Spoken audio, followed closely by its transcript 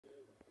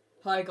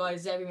Hi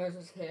guys, Zebby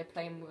Moses here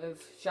playing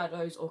with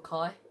Shadows or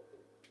Kai.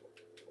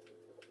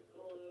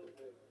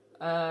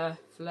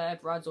 Flair,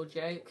 Brads or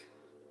Jake.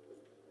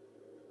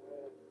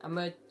 And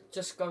we're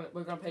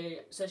gonna play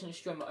session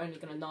stream, we're only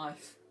gonna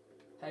knife.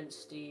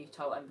 Hence the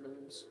title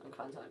emblems and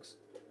clan tags.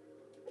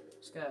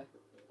 Let's go.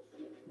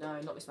 No,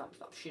 not this map,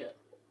 that shit.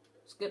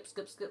 Skip.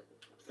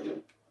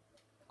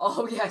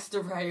 Oh yes,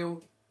 the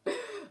rail.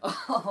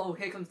 Oh,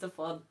 here comes the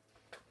fun.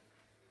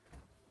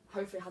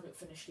 Hopefully it hasn't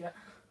finished yet.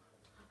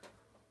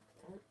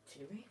 Oh,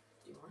 Jimmy,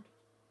 do you mind?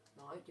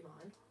 No, do you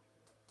mind?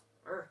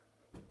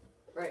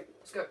 Right,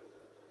 let's go.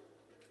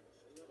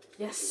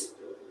 Yes!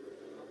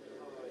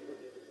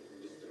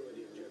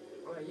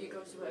 Alright, you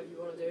guys do whatever you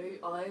want to do.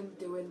 I'm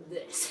doing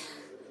this.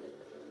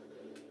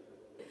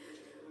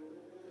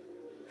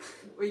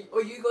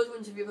 Or you guys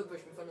went to the other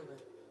bush in front of me.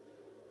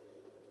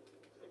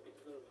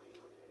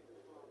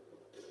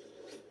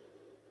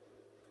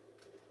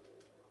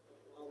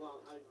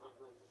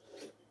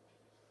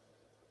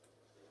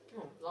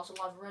 Oh, last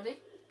alive already?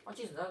 Oh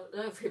Jesus,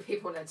 there are 3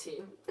 people on their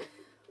team.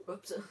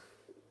 Whoops.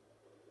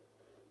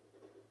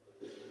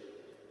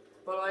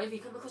 By the way, if you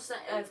come across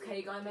that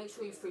AFK guy, make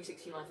sure you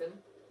 360 knife him.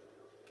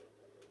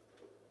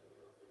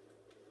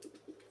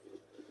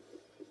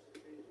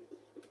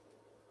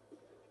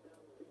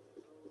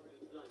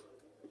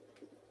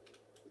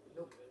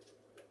 Nope.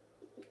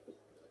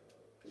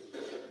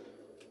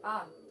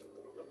 Ah.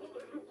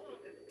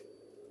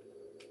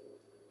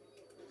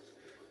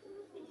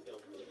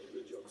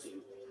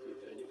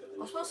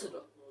 I'm supposed to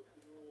do.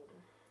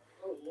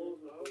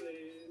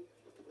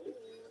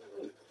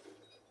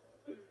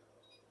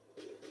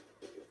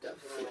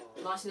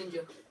 Nice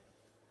ninja.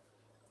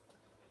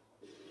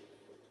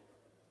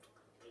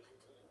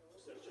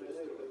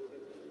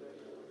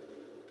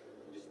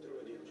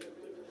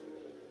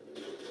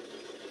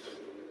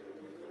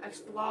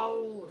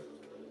 Explode!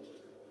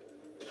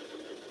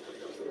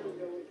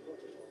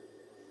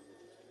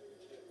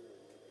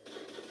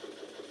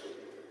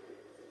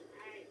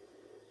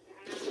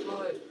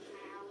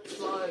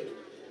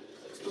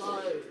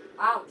 Explode!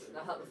 Ouch!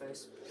 That hurt my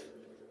face.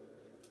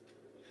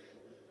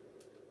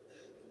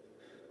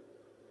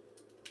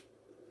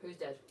 Who's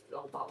dead?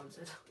 Oh, Batman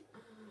said.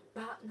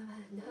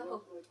 Batman,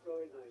 no!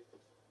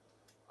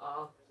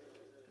 Oh,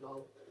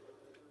 lol.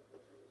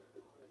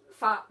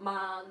 Fat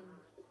man!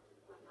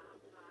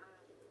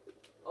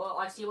 Oh,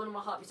 I see one of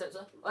my heartbeat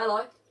sensor. Oh,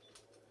 hello!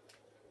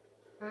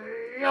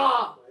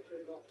 Yeah!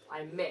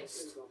 I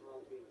missed.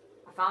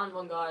 I found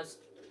one, guys.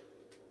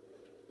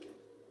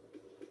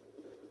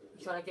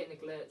 I'm trying to get in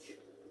the glitch.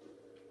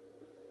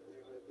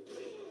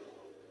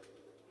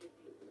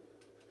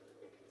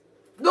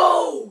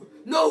 No!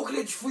 No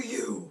glitch for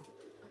you!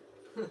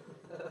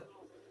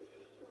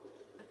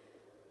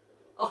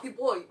 Okay,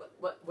 boy,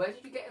 where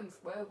did you get him?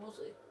 Where was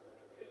he?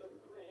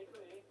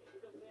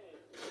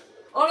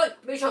 Oh no!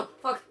 Misha!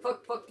 Fuck!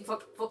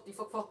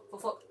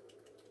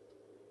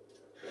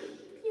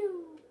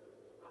 Pew!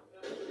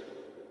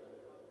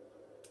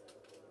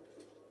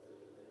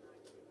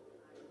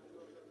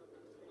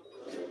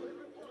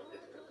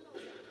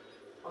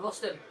 I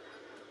lost him.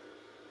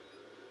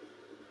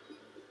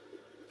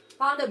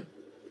 Found him!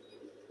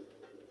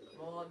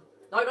 Come on.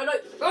 No!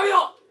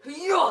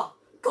 Yeah!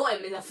 Got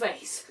him in the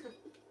face!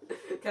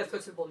 Okay, let's go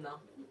to the bomb now.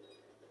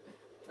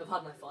 I've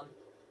had my fun.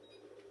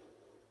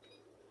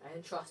 I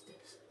didn't trust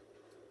this.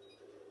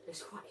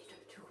 It's quiet,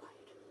 too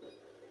quiet.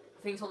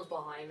 I think someone's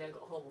behind me, I've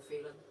got a horrible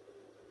feeling.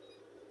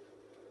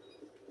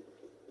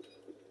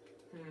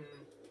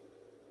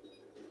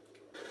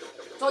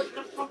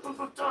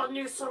 I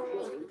knew someone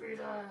was gonna be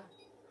there.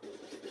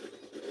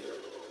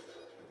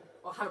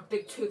 I had a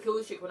big 2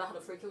 kill streak when I had a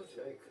 3 kill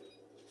streak.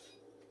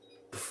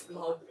 Pfft,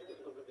 lol.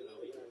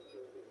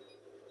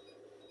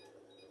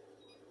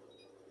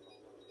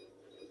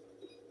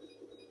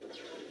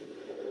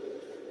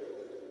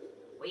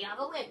 We are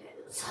the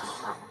winners.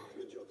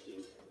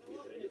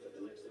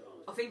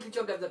 I think he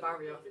jumped over the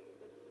barrier.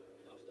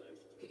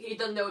 He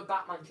done the old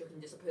Batman trick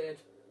and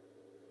disappeared.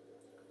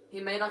 He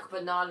made like a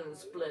banana and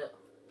split.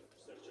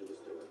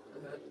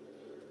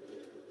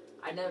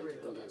 I never really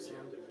got that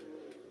sound.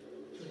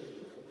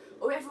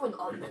 Oh, everyone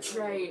on the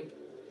train!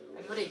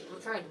 Everybody, on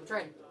the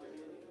train.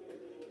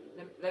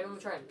 Let me on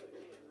the train.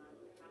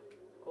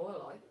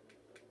 Oh,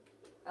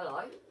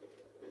 hello.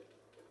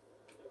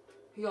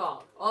 Yeah.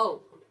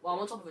 Oh, well, I'm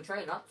on top of a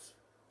train, that's...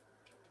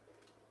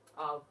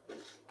 Oh,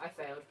 I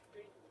failed.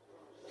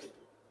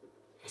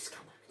 Let's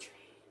come on the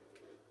train.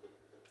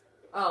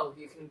 Oh,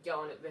 you can get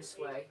on it this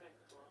way.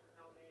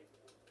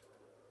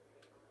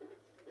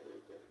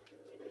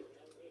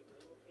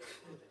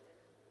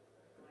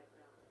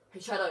 Hey,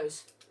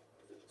 Shadows.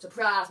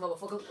 Surprise,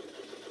 motherfucker.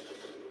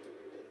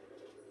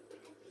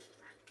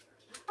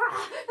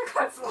 Ah, I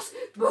can't frost.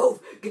 Move.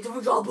 Get to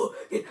the job.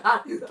 Get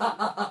out.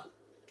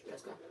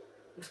 Let's go.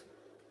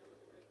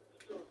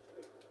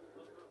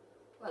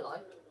 Hello.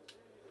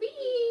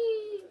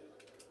 Whee!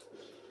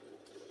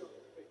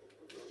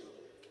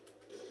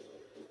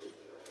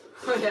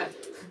 Oh yeah.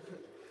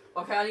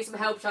 Okay, I need some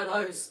help,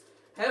 Shadows.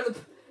 Help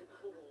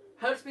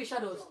me,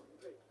 Shadows.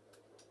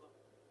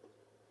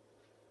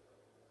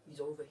 He's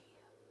over here.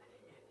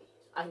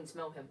 I can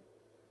smell him.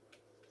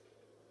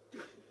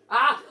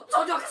 Ah! I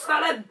told you I can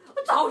smell him!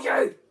 I told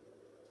you!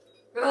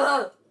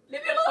 Ugh,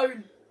 leave me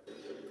alone!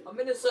 I'm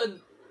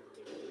innocent.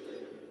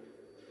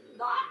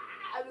 Nah,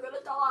 I'm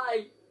gonna die.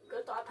 I'm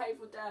gonna die a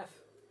painful death.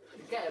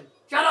 You get him.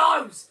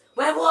 Shadows!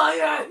 Where were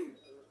you?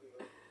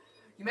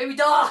 You made me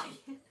die!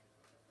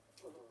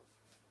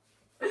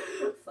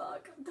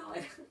 Fuck, I'm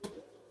dying.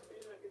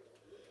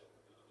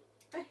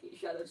 I hate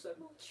Shadow so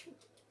much.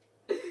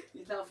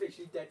 He's now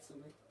officially dead to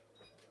me.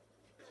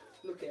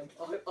 Look at him.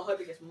 I hope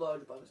he gets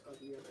murdered by this guy.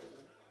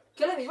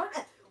 Kill him, he's right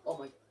there! Oh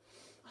my...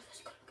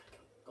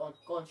 Go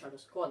on,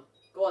 Shadows. Go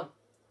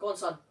on,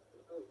 son.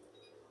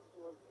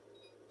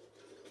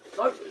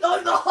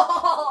 No!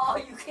 Are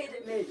you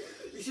kidding me?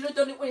 You should have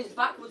done it when it's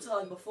backward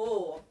time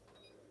before.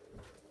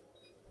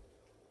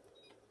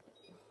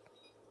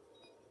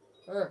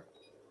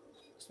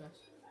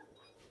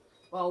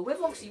 Well,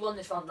 we've obviously won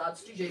this round,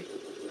 lads. GG.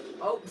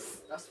 Oh,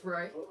 that's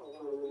 3.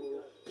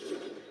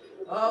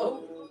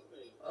 Oh,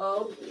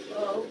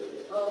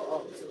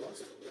 it's a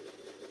lost.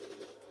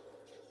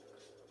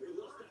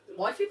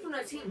 Why are people on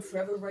that team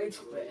forever rage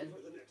quitting?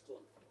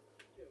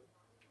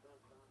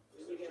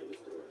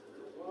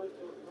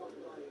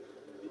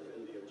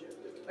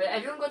 Wait,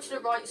 everyone go to the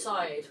right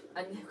side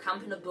and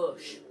camp in a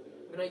bush.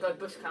 We're gonna go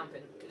bush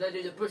camping. We're gonna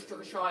do the bush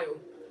took a trial.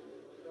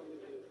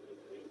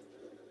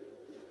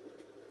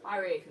 I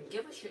reckon,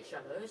 give a shit,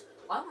 Shadows.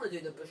 I wanna do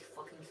the bush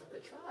fucking took a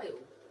trial.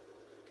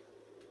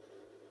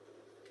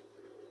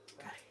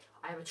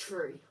 I am a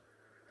tree.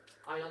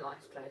 I'm in a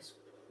nice place.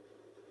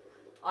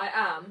 I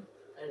am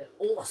an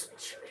awesome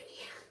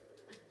tree.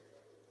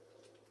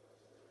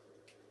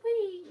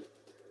 Whee!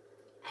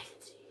 I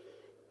can see you.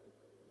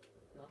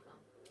 No, I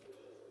can't.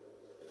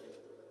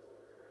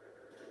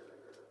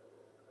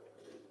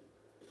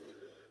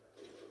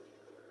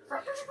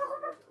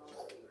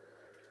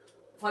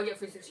 If I get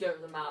 360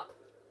 over the map.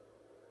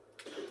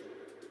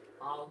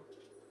 Oh.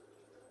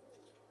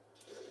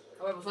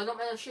 Oh wait, was I not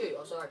meant to shoot?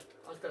 Oh sorry.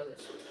 I was good at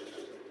this.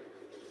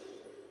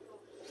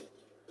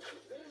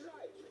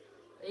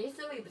 He needs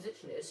to know where your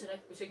position is so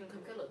you can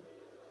come kill him.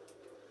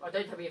 I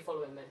don't have you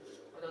following me.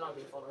 I don't like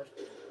being followed.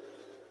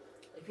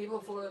 If people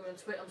are following me on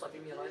Twitter, I'm just like,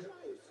 leave me alone.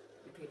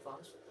 You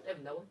pedophiles. They don't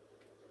even know him.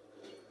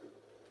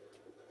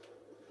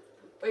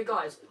 Wait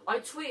guys, I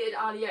tweeted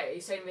Ali A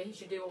saying that he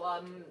should do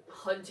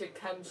hunted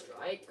chem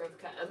strike, go for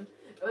chem.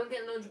 But I'm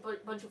getting a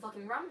bunch of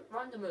fucking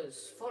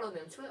randomers follow me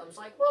on Twitter. I'm just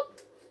like,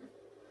 what?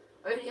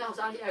 I only asked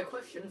Ali A a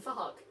question,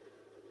 fuck.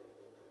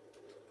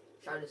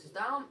 Shadows is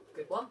down,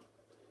 good one.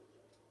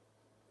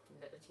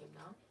 Let the team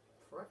down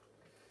for it.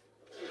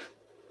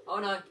 Oh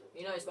no,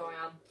 he knows where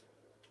I am.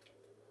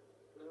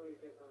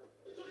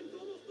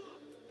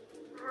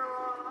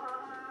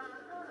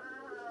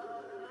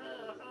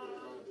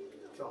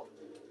 Drop.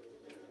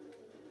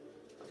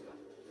 Let's go.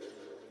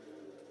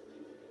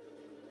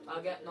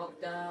 I'll get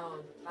knocked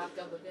down. Back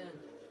up again.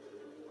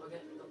 I'll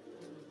get knocked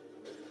down.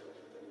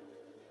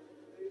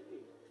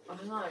 I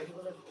don't know,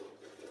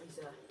 he's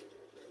there.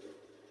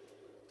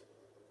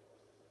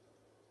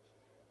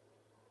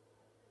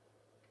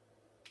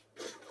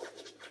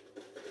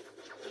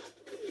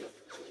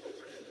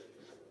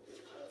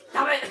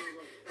 Damn it!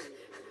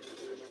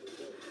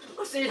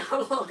 I've seen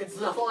how long it's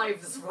alive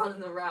just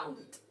running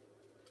around.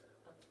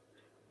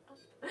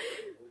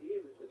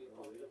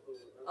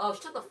 Oh,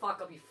 shut the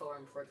fuck up, you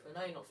foreign prick. I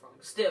know you're not foreign,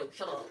 but still,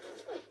 shut up.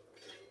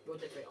 You're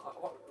dickhead.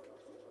 Oh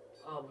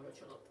my god,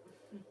 shut up.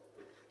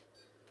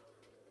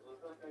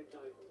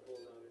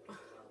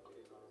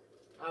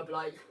 I'll be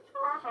like...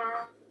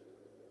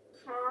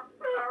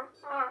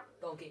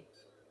 Donkey.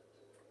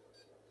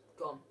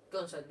 Go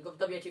on, son. You got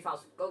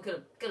WA2000. Go and kill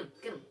him.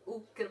 Kill him.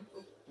 Ooh, kill him.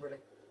 Ooh, really?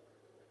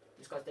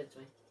 This guy's dead to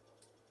me.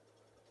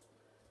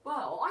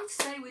 Well, I'd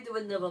say we do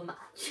another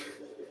match.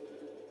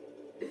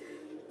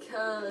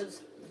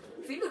 Because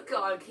if you look at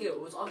our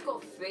kills, I've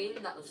got a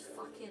feeling that was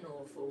fucking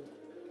awful.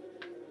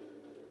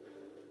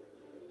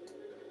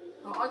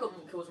 Oh, I got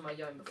more kills on my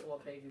own before I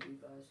played with you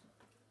guys.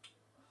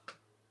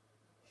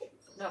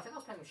 No, I think I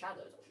was playing with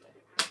Shadows actually.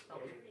 That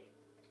wasn't.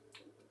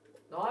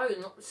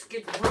 No, not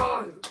Skid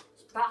Row.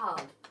 It's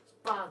bad.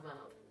 Bad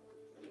man.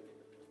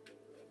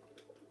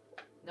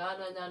 No,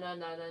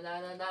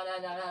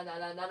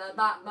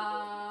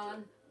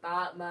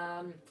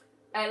 Batman.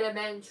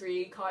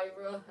 Elementary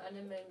Kyra.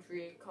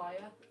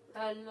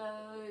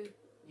 Hello.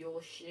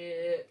 Your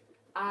shit.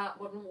 At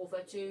Modern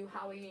Warfare 2,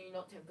 how are you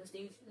not 10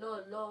 prestige?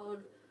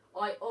 Lol.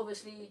 I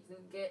obviously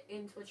didn't get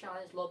into a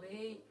challenge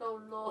lobby.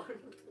 Lol.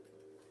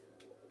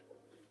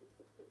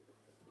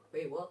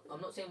 Wait, what? I'm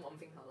not saying what I'm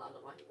thinking out loud,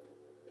 am I?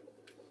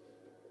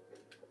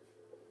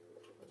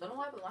 I don't know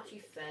why, but I'm actually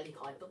fairly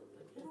hyper.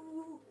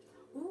 Ooh.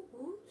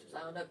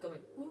 Sound that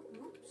coming.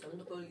 Sound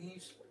the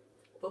police.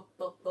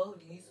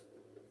 Police.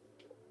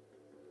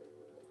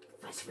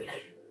 Fast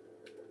reload.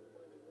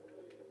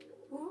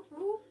 Ooh.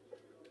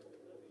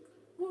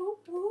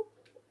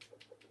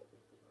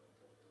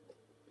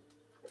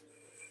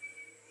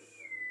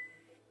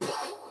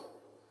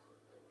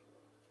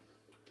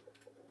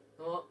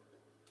 Oh,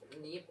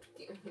 yep.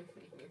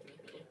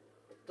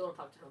 want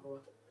to pack to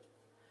have.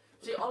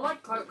 See, I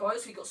like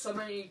guys who got so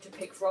many to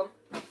pick from.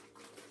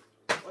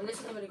 And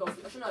this one I've only got.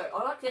 Actually, no,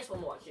 I like this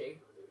one more actually.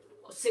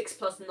 6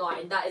 plus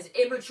 9. That is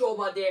immature,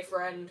 my dear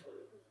friend.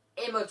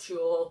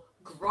 Immature.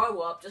 Grow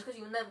up. Just because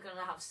you're never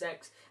gonna have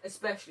sex,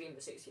 especially in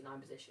the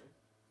 69 position.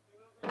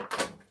 I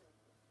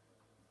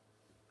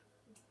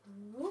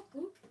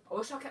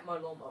wish I kept my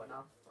lawnmower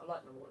now. I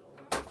like my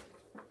lawnmower.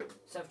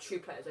 So I have 2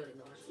 players only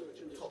nice.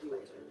 Top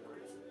players only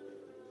nice.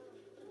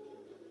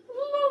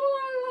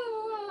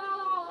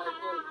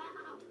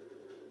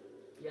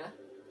 Yeah?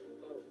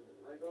 Oh,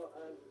 I got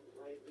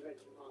my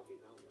intervention party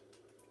now.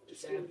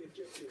 Just the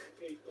objective.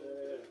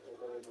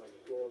 Oh my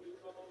god.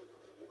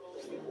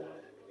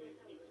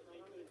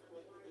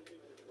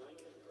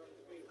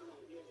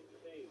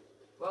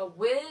 Well,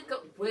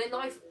 we're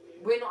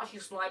not actually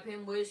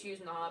sniping, we're just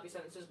using the heartbeat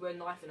sensors, we're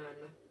knifing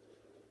only.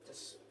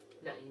 Just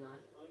letting you know.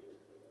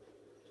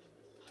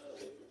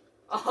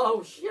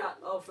 Oh shit!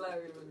 Oh,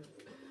 Flare even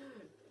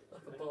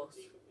like a boss.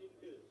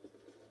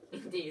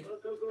 Indeed.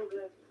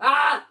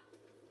 Ah!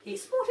 He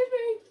spotted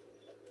me!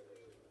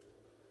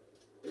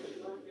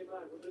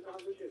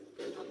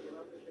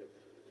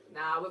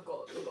 Nah, we've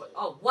got.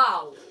 Oh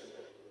wow!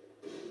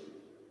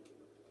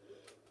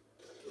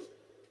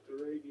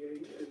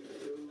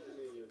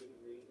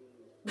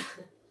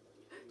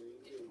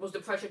 Was the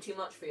pressure too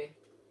much for you?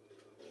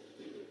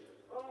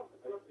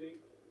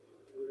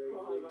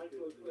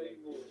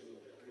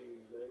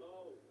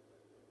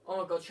 Oh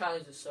my god,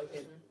 challenge is so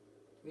hidden.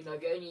 You know,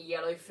 get only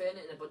yellow fin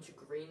and a bunch of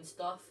green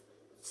stuff.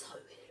 So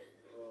hidden.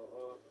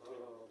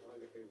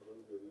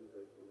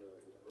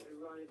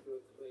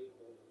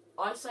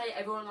 I say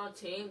everyone on our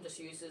team just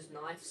uses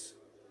knives.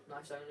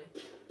 Knives only.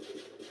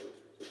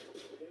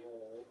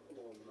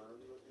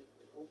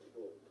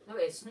 No,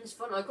 it's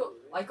fun. I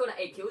got an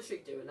 8 kill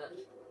streak doing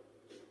it.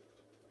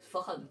 It's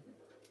fun.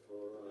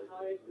 Oh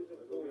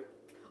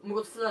my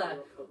god, Flare.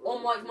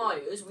 On Mike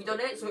Myers, we done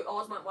it, so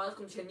ours Mike Myers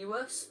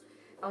continuous.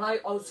 And I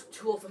was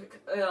two off a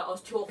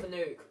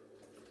nuke.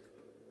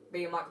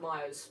 Being Mike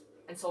Myers.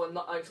 And someone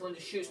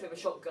just shoots me with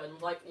a shotgun,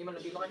 like, you're gonna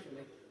be knifing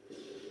me.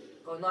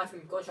 Go knife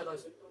him, go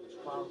shadows.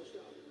 Wow.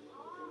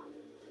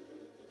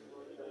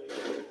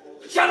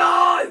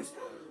 Shadows!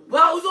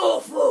 That was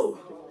awful!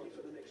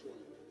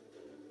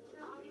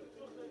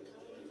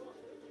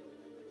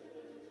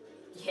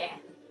 Yeah.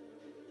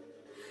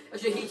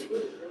 Actually,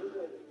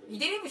 he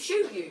didn't even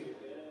shoot you.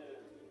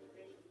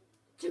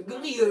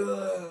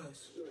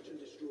 Yes.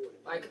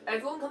 Like,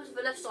 everyone comes to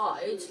the left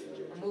side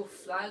and we'll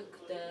flag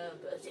their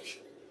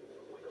position.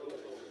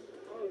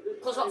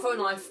 Close up, throw a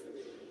knife.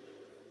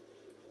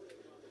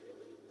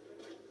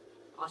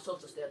 I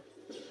sort of did.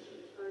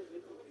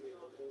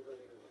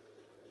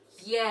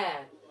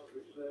 Yeah.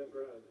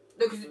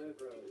 No, cause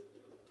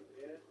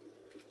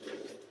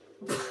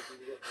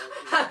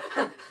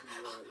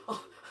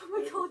oh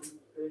my god.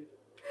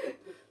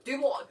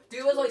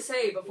 Do as I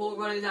say before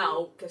running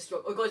out. Cause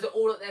oh, guys are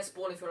all at their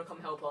spawn if you want to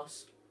come help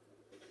us.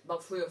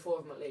 About 3 or 4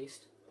 of them at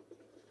least.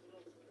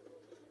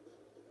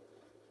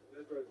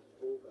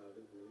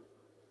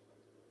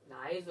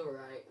 Nah, he's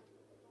alright.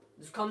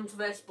 Just come to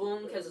their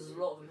spawn because there's a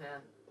lot of them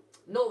here.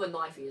 Not with a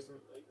knife, he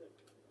isn't.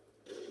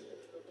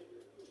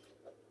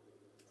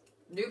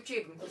 Noob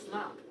tube and push the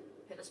map.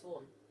 Hit the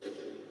spawn.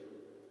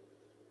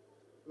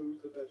 Who's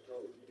the best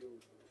out of you?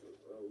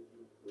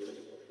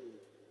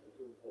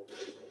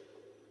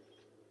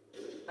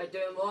 I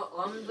doing what?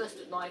 I'm the best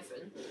at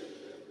knifing.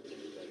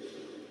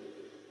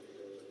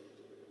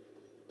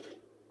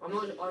 I'm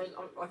not.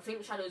 I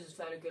think Shadows is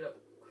fairly good at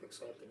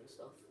quickscoping and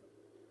stuff.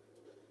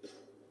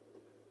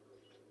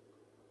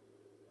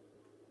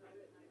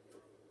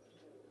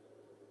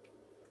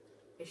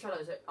 Hey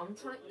Shadows, they're trying to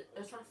throw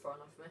a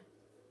knife at me.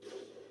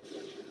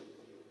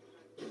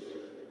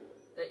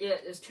 Yeah,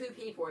 there's 2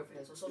 people over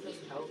here, so I still need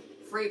some help.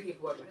 3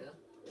 people over here.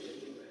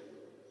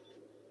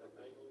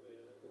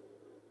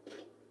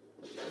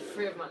 There's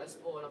 3 of them at their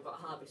spawn. I've got a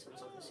Harvey, so I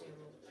can see them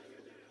all.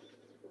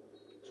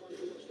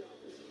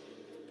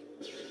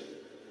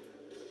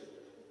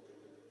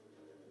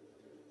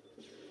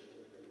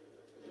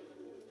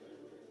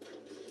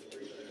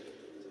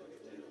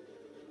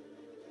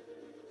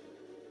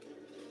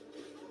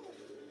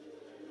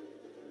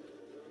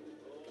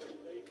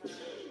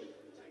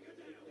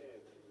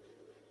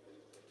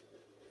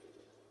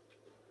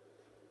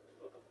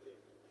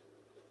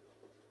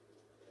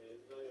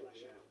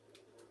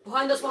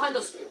 Behind us, behind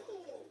us!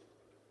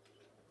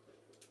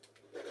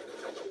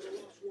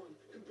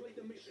 Complete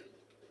the mission.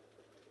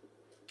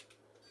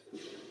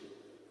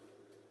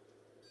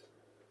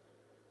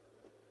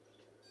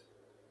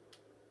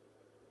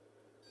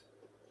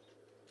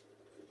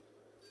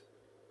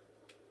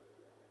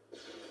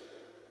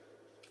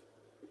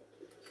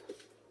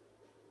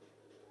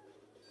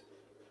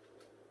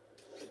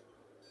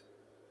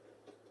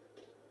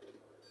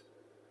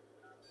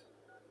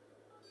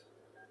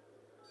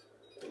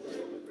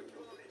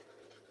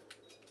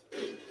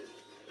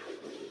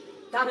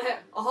 Damn it!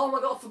 Oh my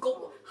god, I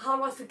forgot. How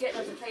do I forget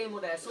there's a claymore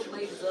there? I saw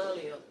lasers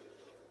earlier.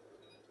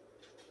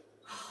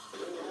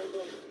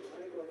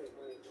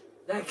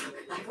 That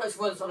guy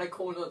runs on a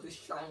corner of the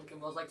shank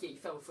and was like, yeah, you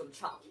fell for the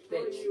trap,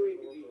 bitch.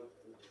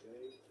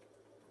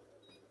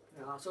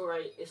 Nah, it's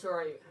alright,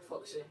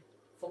 Foxy.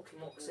 Foxy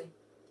Moxie.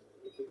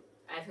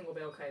 Everything will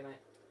be okay,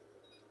 mate.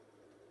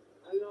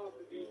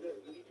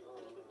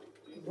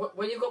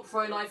 When you've got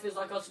pro lifers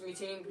like us in your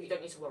team, you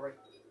don't need to worry.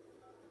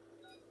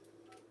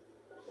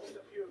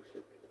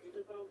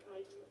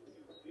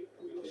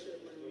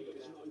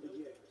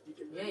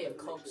 Yeah, you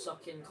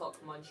cock-sucking,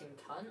 cock-munching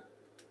cunt.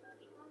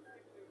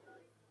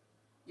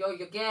 Yo,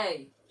 you're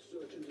gay.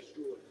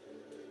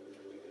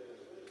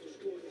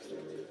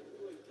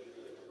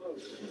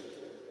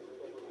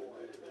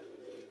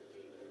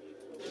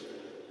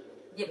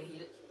 Yeah,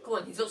 but come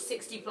on, he's got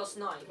 60 plus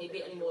 9. Can he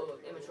beat any more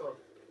immature?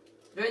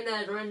 They're in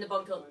there, they're in the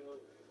bunker.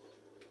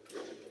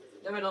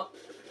 No, we're not.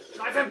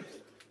 Knife him!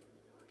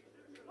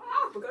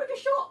 Ah, we're gonna get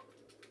shot!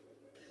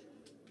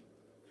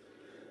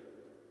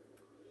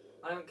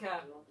 I don't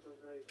care.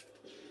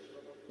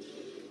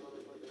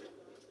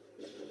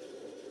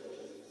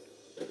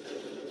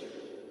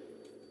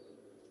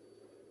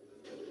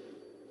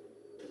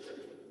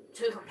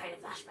 Two can play a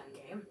flashbang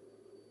game.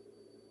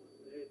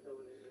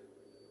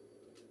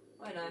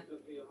 I know.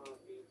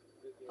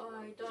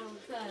 I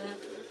don't care.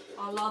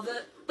 I love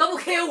it. Double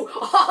kill!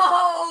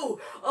 Oh!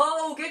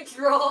 Oh, get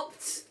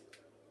dropped!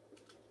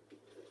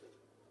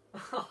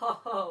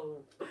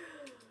 Oh.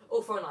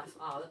 Oh, for a knife.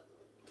 Ah.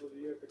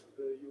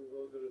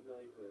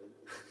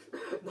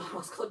 No, I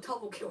was got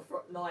double kill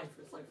for a knife.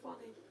 It's so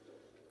funny.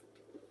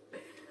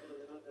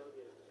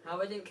 How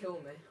they didn't kill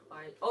me?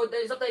 Oh,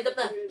 he's up there, he's up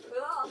there!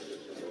 Ah.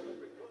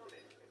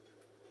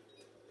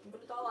 I'm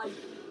gonna die.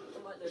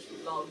 Don't like this.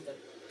 No, he's dead.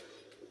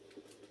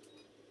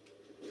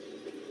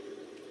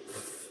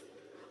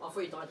 I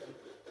thought you died then.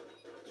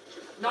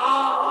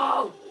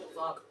 No!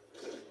 Fuck.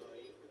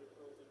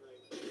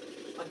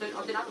 I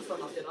didn't have a phone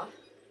enough, did I?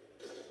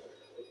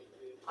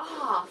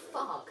 Ah,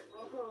 fuck.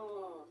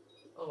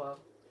 Oh well.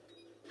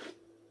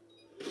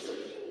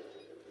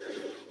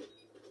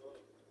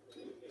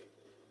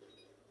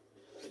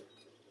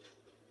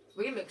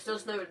 Remix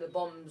does know that the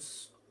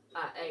bomb's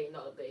at A,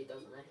 not at B,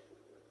 doesn't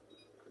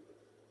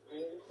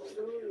he?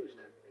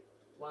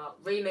 Wow.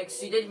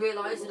 Remix, you did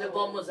realise that the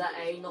bomb was at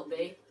A, not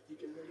B?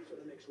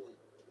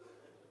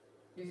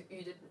 You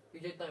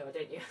did know,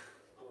 didn't you?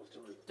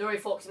 Don't worry,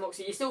 Foxy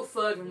Moxie, you're still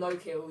third with no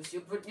kills.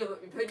 You're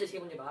putting the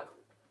team on your back.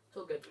 It's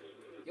all good.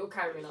 You're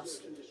carrying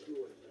us.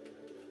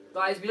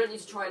 Guys, we don't need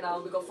to try now,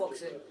 we got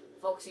Foxy.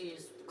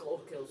 Foxy's got all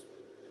the kills.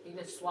 You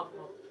need to swap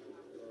him up.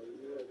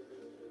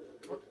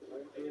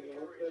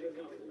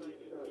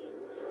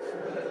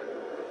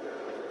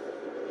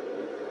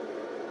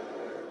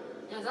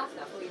 Yeah, exactly,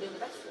 I thought you were doing the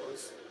best for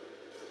us.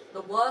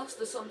 The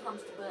worst are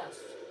sometimes the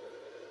best.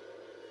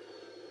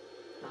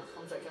 No,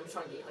 I'm joking, I'm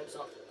trying to get your hopes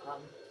up.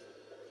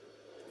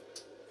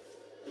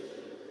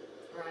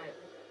 Right,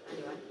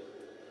 anyway.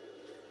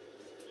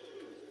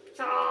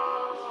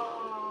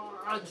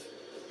 Charge!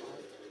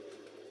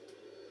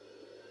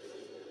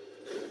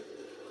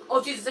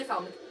 Oh Jesus, they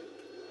found me.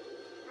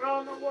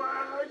 Run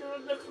away to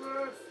the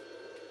cliff!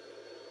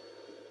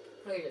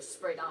 Please just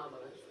spray down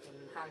and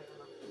hang on.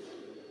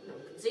 No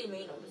one can see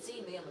me, no one can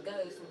see me, I'm a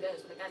ghost, I'm a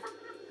ghost, I'm a ghost.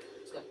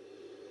 Let's go.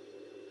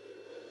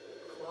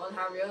 Come on,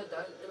 Harriet,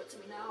 don't do it to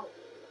me now.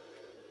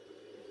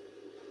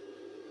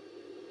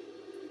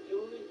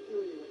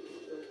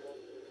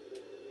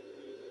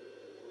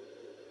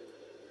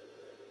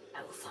 I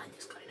will find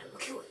this guy and I will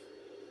kill him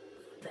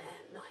with a bare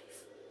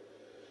knife.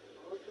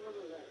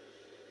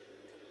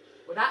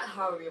 Well, that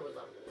Harriet was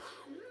a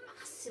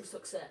massive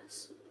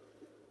success.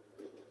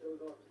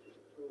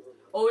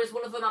 Oh, there's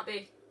one of them at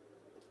B.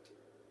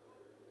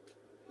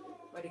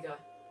 Where'd he go?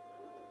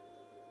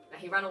 No,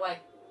 he ran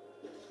away.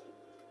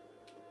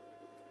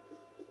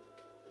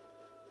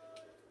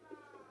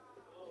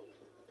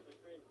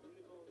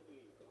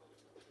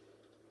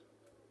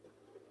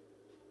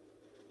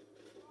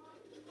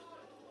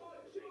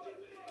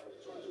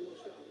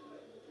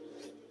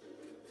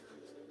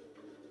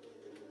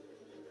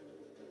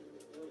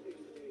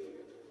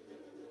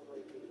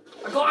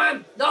 I got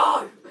him!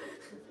 No!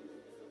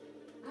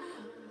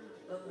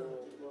 I'm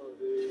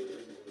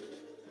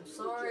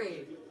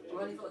sorry. I've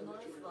only got a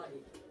knife, like.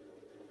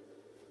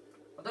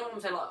 I don't know what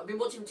I'm saying, like, I've been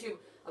watching too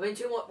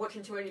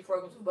many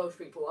programs with Welsh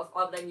people.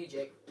 I've named you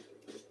Jig.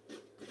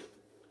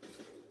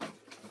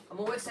 I'm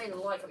always saying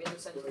like at the end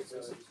of sentences.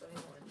 It's so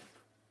annoying.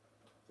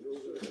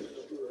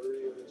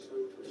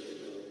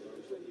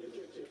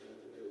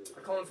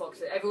 Come on,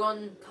 Foxy.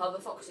 Everyone cover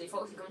Foxy.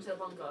 Foxy, come to the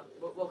bunker.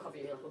 We'll cover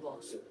you like a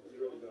boss.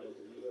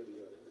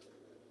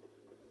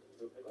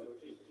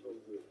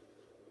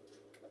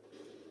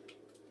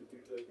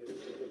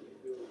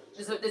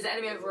 There's an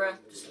enemy over here,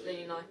 just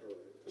letting you know.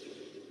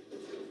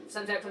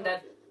 Semtex, I'm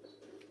dead.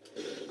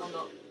 I'm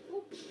not.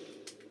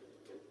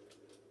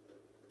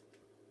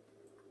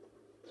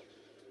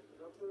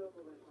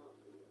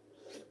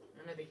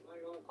 Maybe.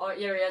 Oh,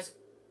 here he is.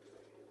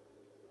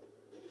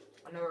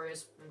 I know where he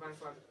is. I'm going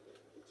for him.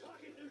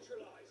 Target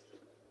neutralized.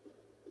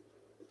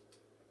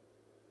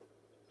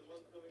 The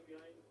one coming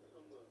behind,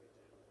 I'm working.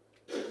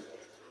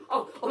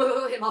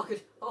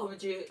 marked. Oh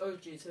jeez, oh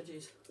jeez, oh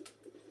jeez.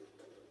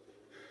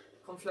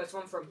 Conflict,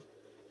 run from.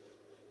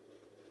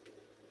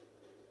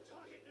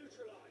 Target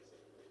neutralized.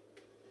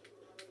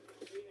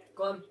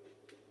 Go on.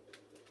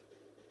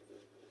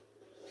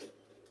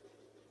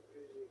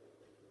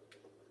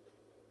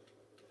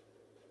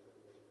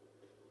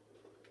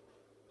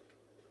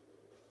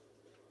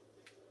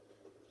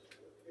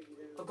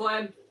 I've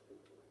got him.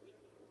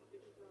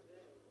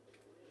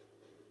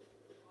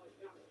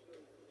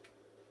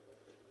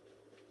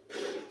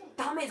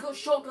 Damn it, he's got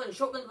shotgun.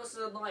 Shotgun versus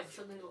a knife.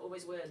 Shotgun will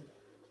always win.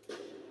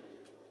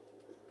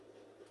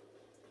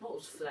 What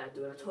was Flair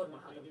doing? I told him I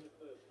had him.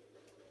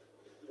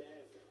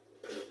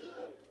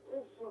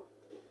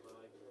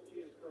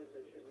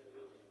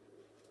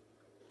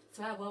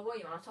 Flair, where were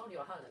you, man? I told you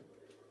I had him.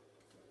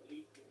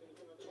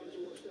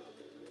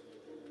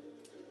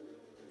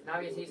 Now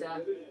he's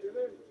there.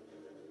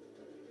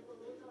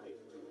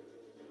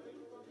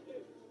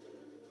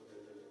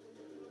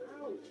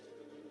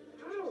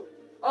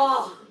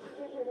 Oh!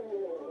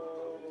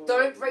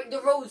 Don't break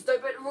the rules!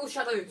 Don't break the rules,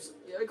 Shadows!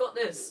 I got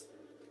this.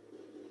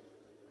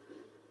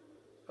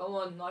 Come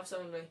on, knives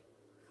only.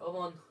 Come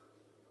on.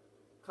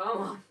 Come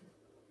on.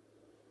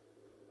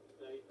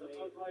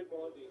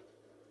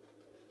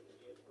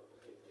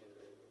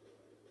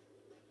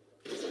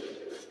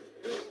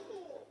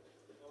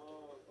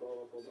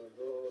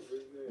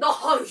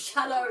 No,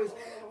 Shadows!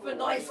 The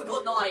knife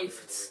got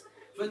knifed.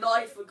 The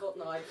knife got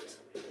knifed.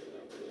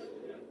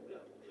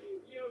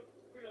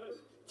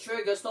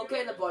 Trigger, stop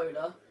getting a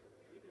boner.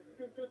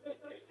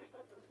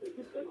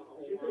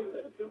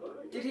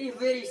 Did he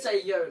really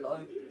say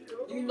YOLO?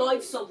 You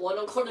knife someone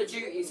on Call of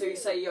Duty, so you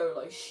say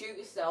YOLO. Shoot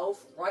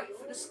yourself right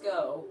through the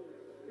skull.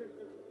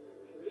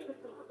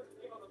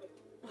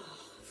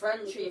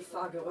 Frenchie, you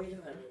faggot, what are you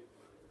doing?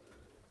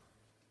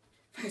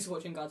 Thanks for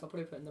watching, guys. I'll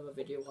probably put another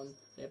video on.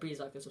 Yeah, please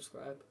like and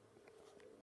subscribe.